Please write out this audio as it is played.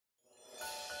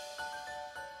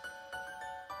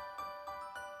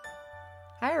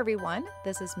everyone,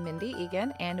 this is Mindy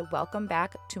Eggen and welcome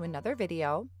back to another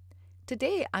video.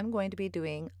 Today I'm going to be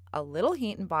doing a little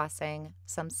heat embossing,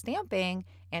 some stamping,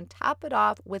 and top it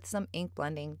off with some ink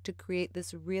blending to create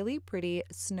this really pretty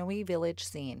snowy village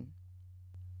scene.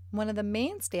 One of the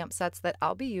main stamp sets that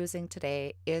I'll be using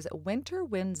today is Winter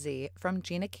Whimsy from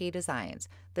Gina K designs.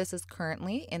 This is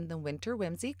currently in the Winter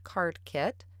Whimsy card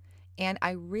kit. And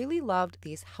I really loved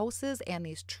these houses and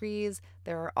these trees.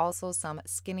 There are also some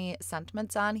skinny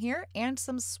sentiments on here and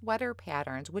some sweater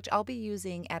patterns, which I'll be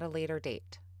using at a later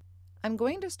date. I'm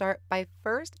going to start by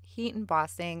first heat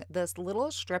embossing this little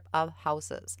strip of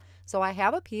houses. So I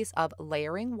have a piece of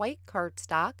layering white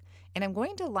cardstock, and I'm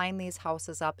going to line these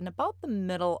houses up in about the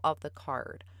middle of the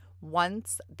card.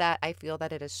 Once that I feel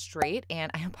that it is straight,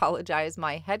 and I apologize,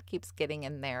 my head keeps getting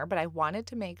in there, but I wanted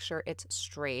to make sure it's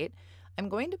straight. I'm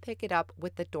going to pick it up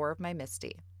with the door of my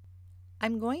Misty.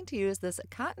 I'm going to use this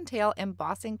Cottontail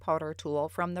embossing powder tool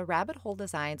from the Rabbit Hole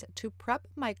Designs to prep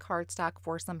my cardstock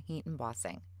for some heat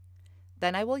embossing.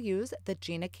 Then I will use the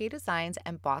Gina K Designs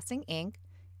embossing ink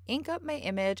up my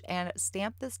image, and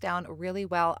stamp this down really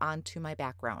well onto my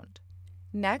background.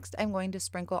 Next, I'm going to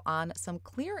sprinkle on some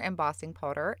clear embossing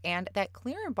powder, and that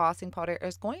clear embossing powder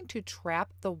is going to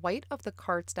trap the white of the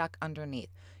cardstock underneath.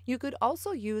 You could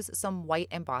also use some white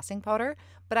embossing powder,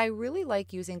 but I really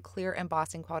like using clear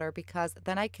embossing powder because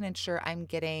then I can ensure I'm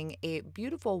getting a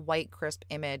beautiful white crisp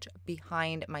image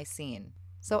behind my scene.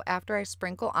 So after I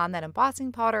sprinkle on that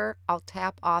embossing powder, I'll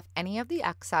tap off any of the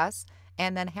excess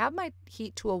and then have my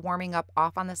heat tool warming up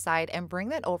off on the side and bring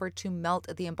that over to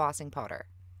melt the embossing powder.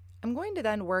 I'm going to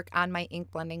then work on my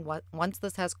ink blending once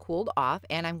this has cooled off,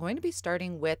 and I'm going to be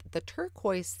starting with the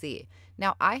Turquoise C.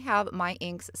 Now I have my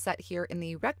inks set here in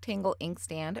the rectangle ink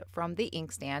stand from the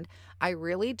ink stand. I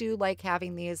really do like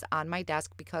having these on my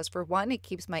desk because for one, it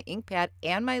keeps my ink pad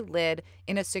and my lid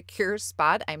in a secure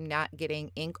spot. I'm not getting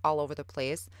ink all over the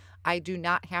place. I do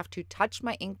not have to touch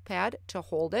my ink pad to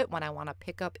hold it when I want to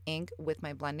pick up ink with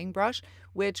my blending brush,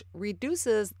 which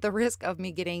reduces the risk of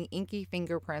me getting inky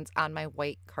fingerprints on my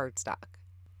white cardstock.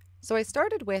 So I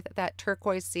started with that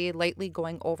Turquoise C, lightly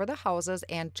going over the houses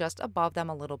and just above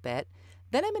them a little bit.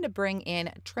 Then I'm going to bring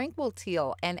in Tranquil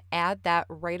Teal and add that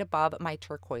right above my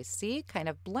Turquoise C, kind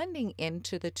of blending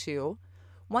into the two.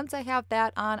 Once I have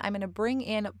that on, I'm going to bring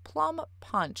in Plum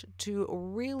Punch to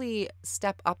really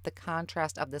step up the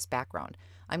contrast of this background.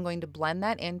 I'm going to blend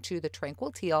that into the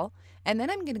Tranquil Teal, and then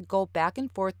I'm going to go back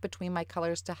and forth between my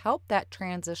colors to help that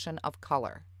transition of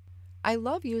color. I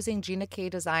love using Gina K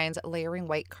Designs layering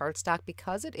white cardstock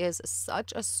because it is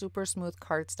such a super smooth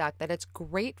cardstock that it's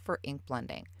great for ink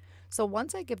blending. So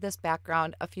once I give this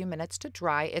background a few minutes to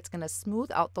dry, it's going to smooth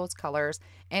out those colors,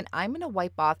 and I'm going to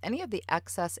wipe off any of the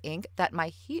excess ink that my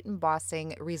heat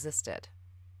embossing resisted.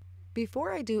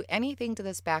 Before I do anything to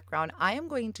this background, I am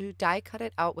going to die cut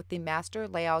it out with the Master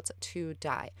Layouts 2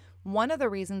 die. One of the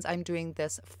reasons I'm doing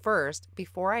this first,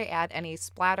 before I add any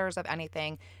splatters of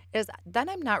anything, is then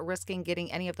I'm not risking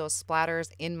getting any of those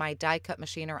splatters in my die cut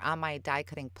machine or on my die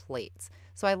cutting plates.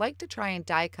 So I like to try and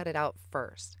die cut it out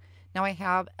first. Now I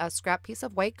have a scrap piece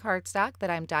of white cardstock that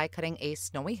I'm die cutting a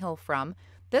snowy hill from.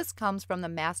 This comes from the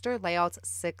Master Layouts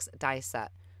 6 die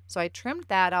set. So I trimmed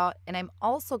that out, and I'm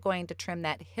also going to trim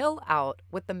that hill out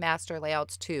with the Master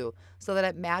Layouts 2 so that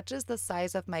it matches the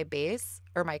size of my base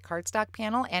or my cardstock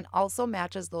panel and also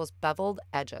matches those beveled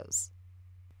edges.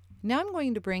 Now I'm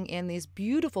going to bring in these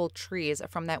beautiful trees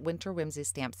from that Winter Whimsy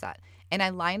stamp set, and I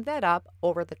lined that up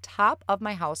over the top of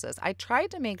my houses. I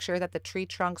tried to make sure that the tree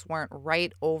trunks weren't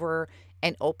right over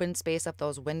an open space of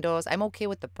those windows. I'm okay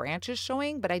with the branches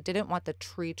showing, but I didn't want the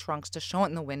tree trunks to show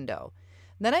in the window.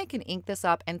 Then I can ink this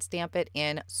up and stamp it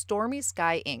in Stormy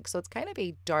Sky ink, so it's kind of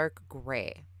a dark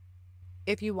gray.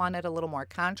 If you wanted a little more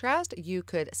contrast, you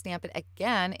could stamp it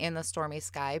again in the Stormy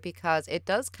Sky because it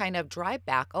does kind of dry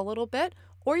back a little bit,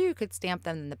 or you could stamp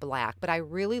them in the black, but I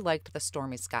really liked the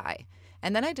Stormy Sky.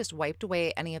 And then I just wiped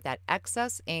away any of that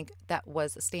excess ink that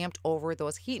was stamped over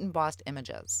those heat embossed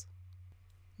images.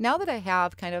 Now that I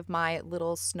have kind of my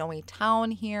little snowy town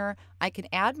here, I can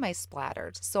add my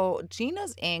splatters. So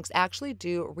Gina's inks actually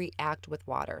do react with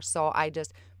water. So I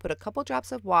just put a couple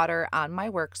drops of water on my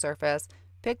work surface,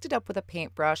 picked it up with a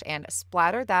paintbrush, and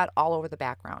splattered that all over the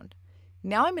background.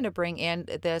 Now I'm going to bring in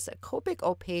this Copic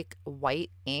Opaque white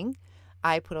ink.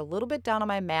 I put a little bit down on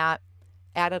my mat,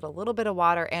 added a little bit of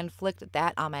water, and flicked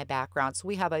that on my background. So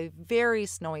we have a very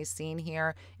snowy scene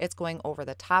here. It's going over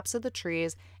the tops of the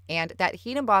trees, and that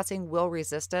heat embossing will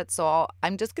resist it. So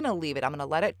I'm just going to leave it. I'm going to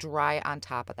let it dry on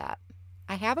top of that.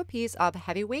 I have a piece of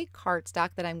heavyweight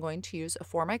cardstock that I'm going to use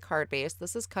for my card base.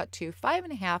 This is cut to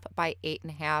 5.5 by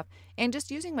 8.5, and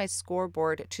just using my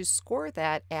scoreboard to score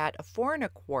that at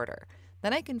 4.25.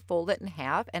 Then I can fold it in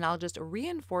half, and I'll just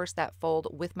reinforce that fold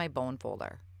with my bone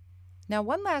folder. Now,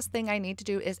 one last thing I need to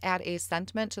do is add a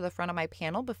sentiment to the front of my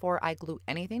panel before I glue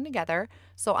anything together.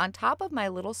 So on top of my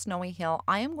little snowy hill,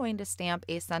 I am going to stamp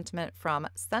a sentiment from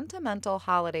Sentimental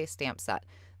Holiday Stamp Set.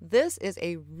 This is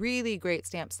a really great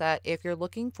stamp set if you're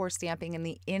looking for stamping in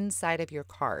the inside of your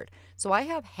card. So I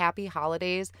have Happy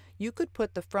Holidays. You could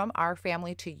put the From Our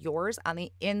Family to Yours on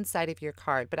the inside of your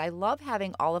card, but I love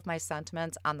having all of my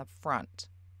sentiments on the front.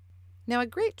 Now, a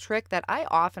great trick that I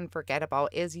often forget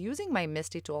about is using my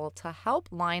Misty tool to help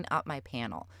line up my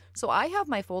panel. So I have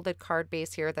my folded card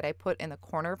base here that I put in the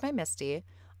corner of my Misty.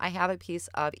 I have a piece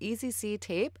of Easy C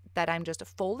tape that I'm just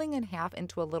folding in half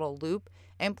into a little loop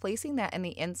and placing that in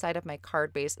the inside of my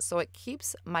card base so it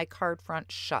keeps my card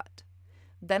front shut.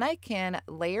 Then I can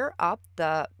layer up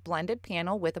the blended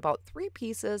panel with about 3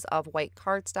 pieces of white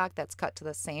cardstock that's cut to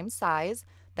the same size.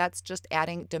 That's just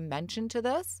adding dimension to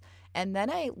this. And then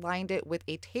I lined it with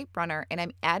a tape runner and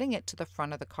I'm adding it to the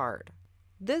front of the card.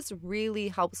 This really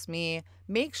helps me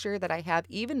make sure that I have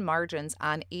even margins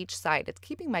on each side. It's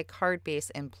keeping my card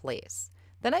base in place.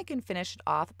 Then I can finish it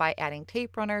off by adding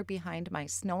tape runner behind my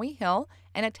snowy hill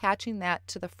and attaching that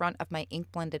to the front of my ink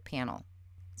blended panel.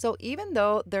 So even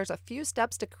though there's a few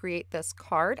steps to create this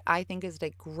card, I think is a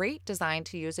great design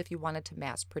to use if you wanted to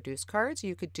mass produce cards.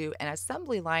 You could do an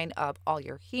assembly line of all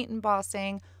your heat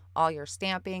embossing, all your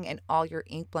stamping, and all your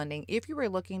ink blending if you were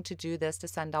looking to do this to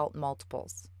send out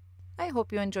multiples. I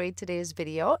hope you enjoyed today's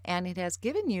video and it has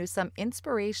given you some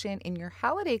inspiration in your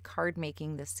holiday card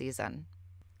making this season.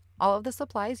 All of the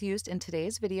supplies used in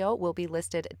today's video will be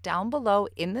listed down below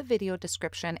in the video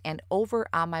description and over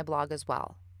on my blog as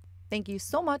well. Thank you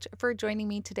so much for joining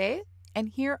me today, and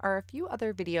here are a few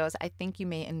other videos I think you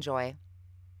may enjoy.